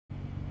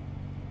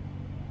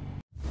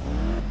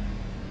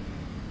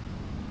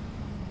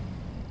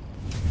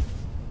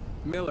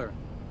Miller,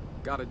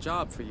 got a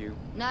job for you.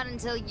 Not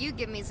until you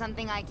give me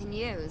something I can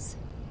use.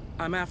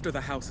 I'm after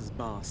the house's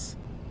boss,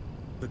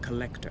 the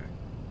Collector.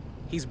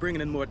 He's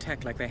bringing in more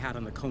tech like they had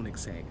on the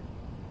Koenigsegg.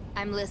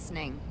 I'm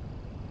listening.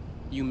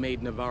 You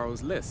made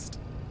Navarro's list.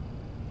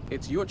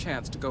 It's your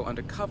chance to go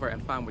undercover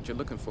and find what you're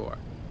looking for.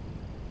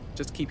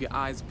 Just keep your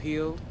eyes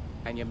peeled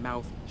and your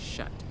mouth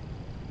shut.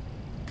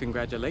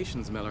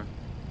 Congratulations, Miller.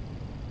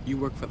 You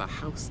work for the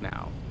house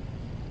now.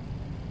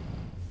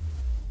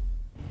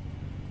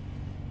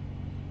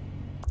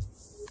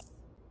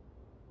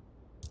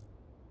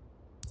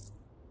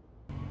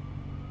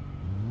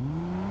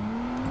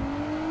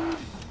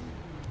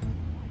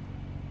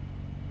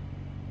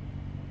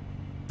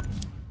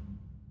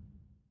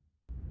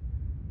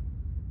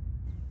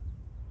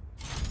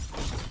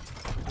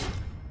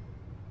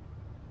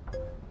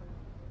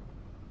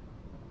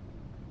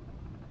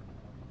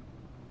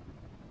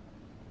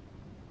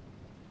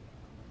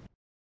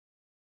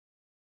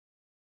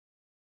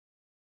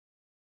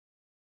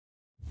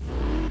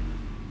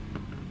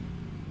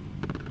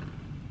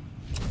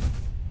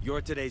 You're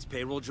today's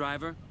payroll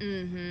driver?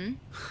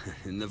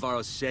 Mm-hmm.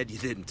 Navarro said you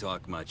didn't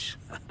talk much.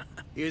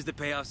 Here's the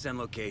payoffs and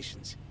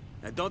locations.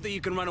 Now, don't think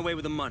you can run away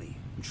with the money.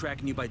 I'm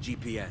tracking you by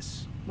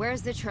GPS.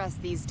 Where's the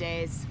trust these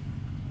days?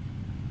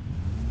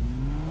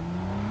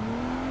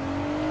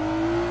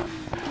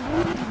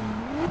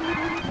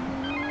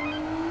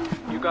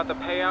 You got the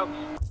payouts?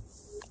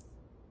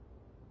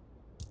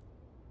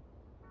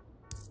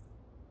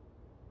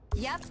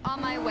 Yep,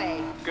 on my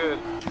way. Good.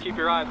 Keep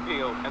your eyes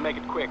peeled and make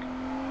it quick.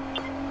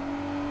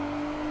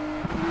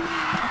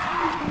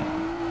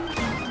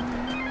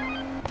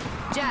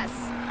 Jess.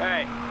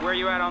 Hey, where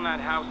you at on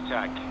that house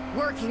tech?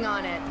 Working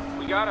on it.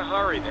 We gotta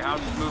hurry, the house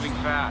is moving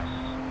fast.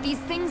 These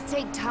things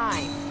take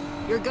time.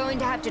 You're going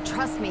to have to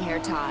trust me here,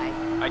 Ty.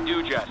 I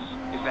do, Jess.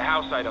 It's the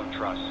house I don't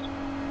trust.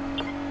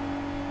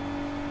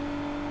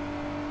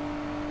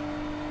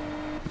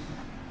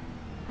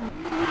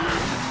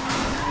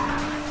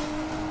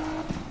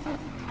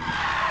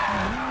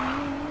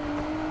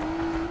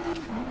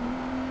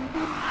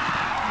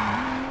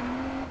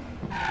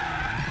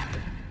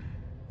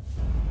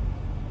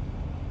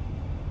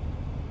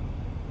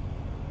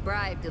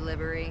 Bribe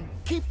delivery.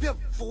 Keep your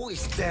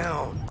voice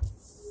down.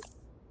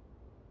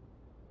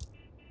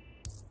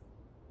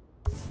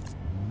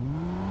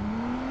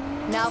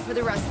 Now for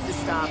the rest of the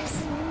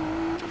stops.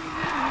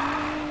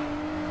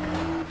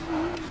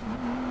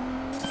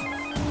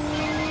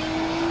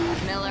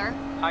 Miller?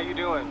 How you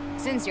doing?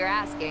 Since you're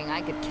asking,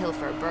 I could kill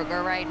for a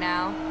burger right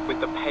now.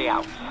 With the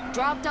payouts.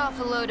 Dropped off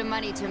a load of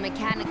money to a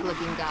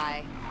mechanic-looking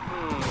guy.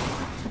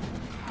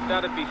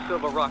 That'd be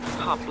Silver Rock's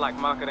top black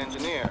market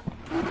engineer.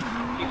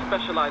 He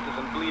specializes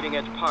in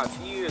bleeding-edge parts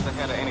years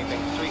ahead of anything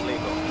street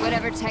legal.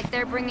 Whatever tech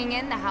they're bringing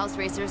in, the house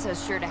racers are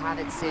sure to have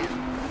it soon.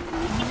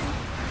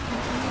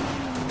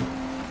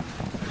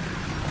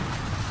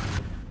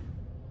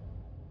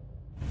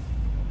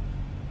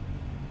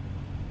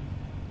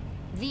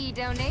 The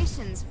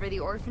donations for the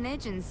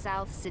orphanage in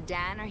South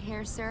Sudan are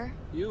here, sir.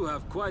 You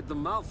have quite the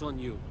mouth on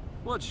you.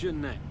 What's your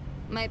name?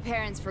 My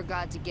parents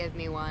forgot to give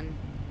me one.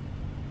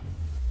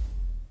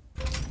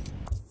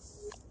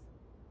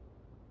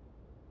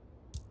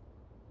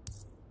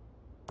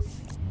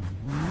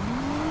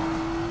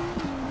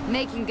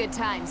 Making good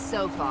time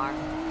so far.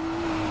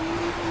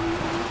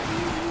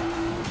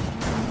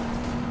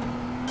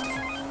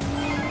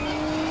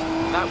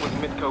 That was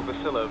Mitko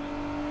Vasilov,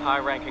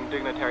 high-ranking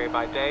dignitary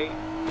by day,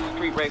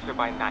 street racer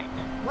by night.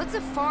 What's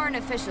a foreign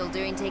official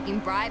doing taking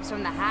bribes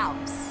from the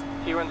house?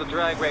 He runs a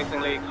drag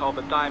racing league called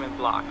the Diamond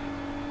Block.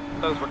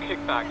 Those were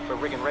kickbacks for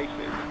rigging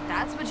races.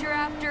 That's what you're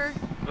after?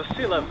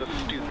 Vasilov's a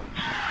stooge.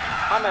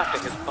 I'm after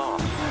his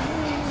boss,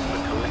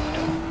 the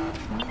Collector.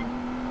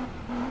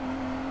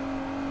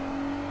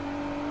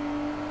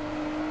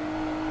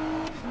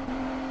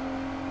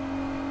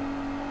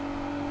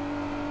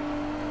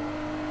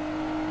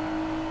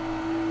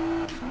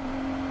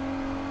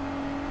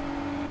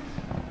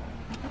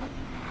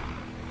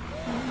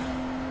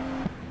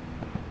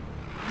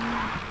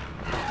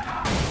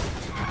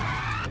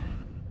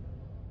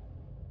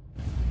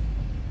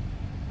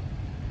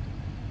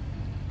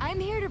 I'm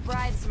here to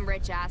bribe some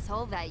rich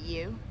asshole, that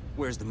you?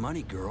 Where's the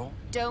money, girl?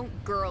 Don't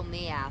girl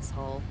me,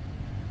 asshole.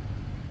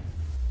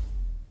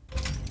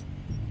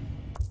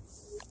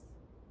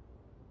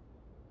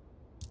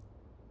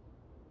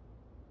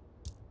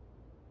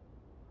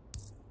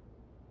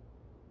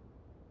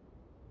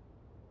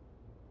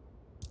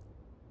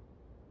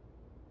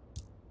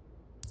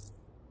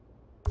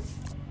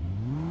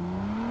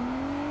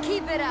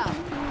 Keep it up.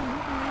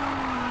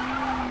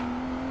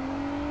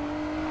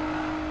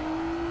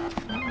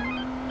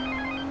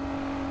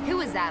 Who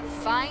is that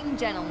fine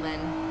gentleman?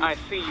 I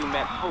see you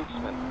met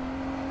Holtzman.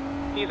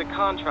 He's a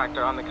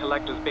contractor on the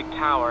Collector's big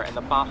tower and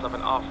the boss of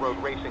an off-road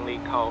racing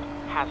league called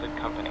Hazard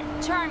Company.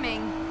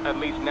 Charming. At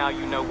least now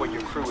you know what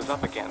your crew is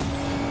up against.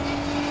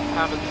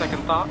 Having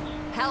second thoughts?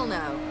 Hell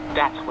no.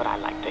 That's what I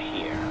like to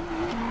hear.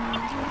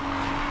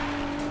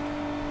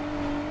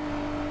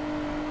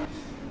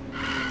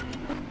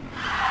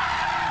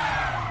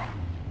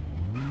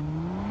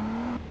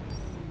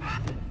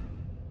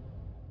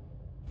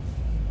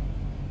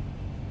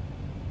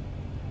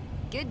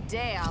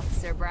 day,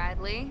 Officer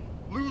Bradley.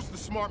 Lose the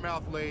smart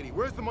mouth lady.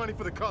 Where's the money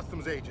for the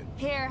customs agent?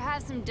 Here,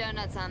 have some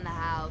donuts on the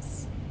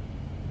house.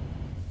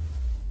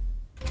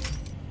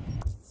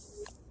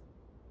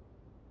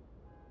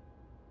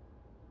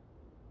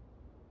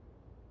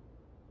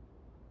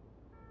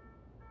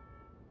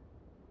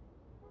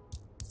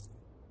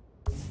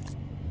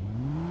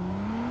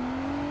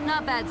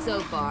 Not bad so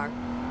far.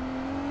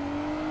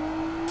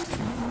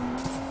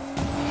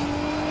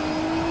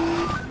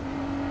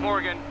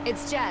 Morgan.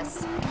 It's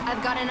Jess.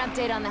 I've got an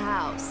update on the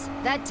house.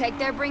 That tech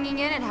they're bringing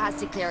in, it has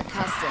to clear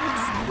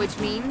customs, which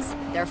means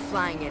they're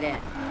flying it in.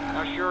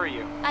 How sure are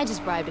you? I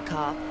just bribed a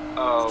cop.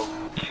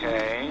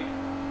 Okay.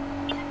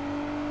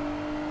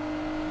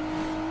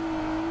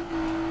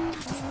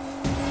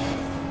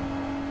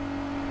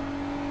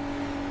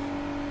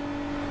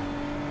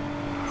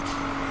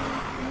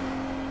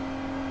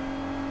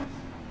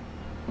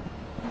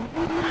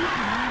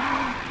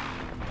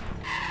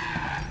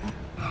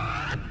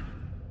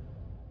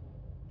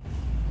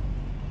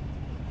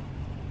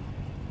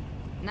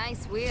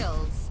 Nice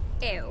wheels.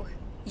 Ew.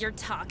 You're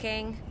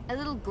talking? A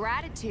little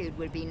gratitude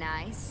would be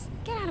nice.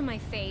 Get out of my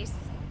face.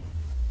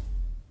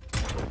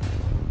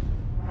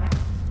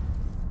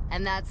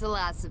 And that's the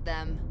last of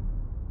them.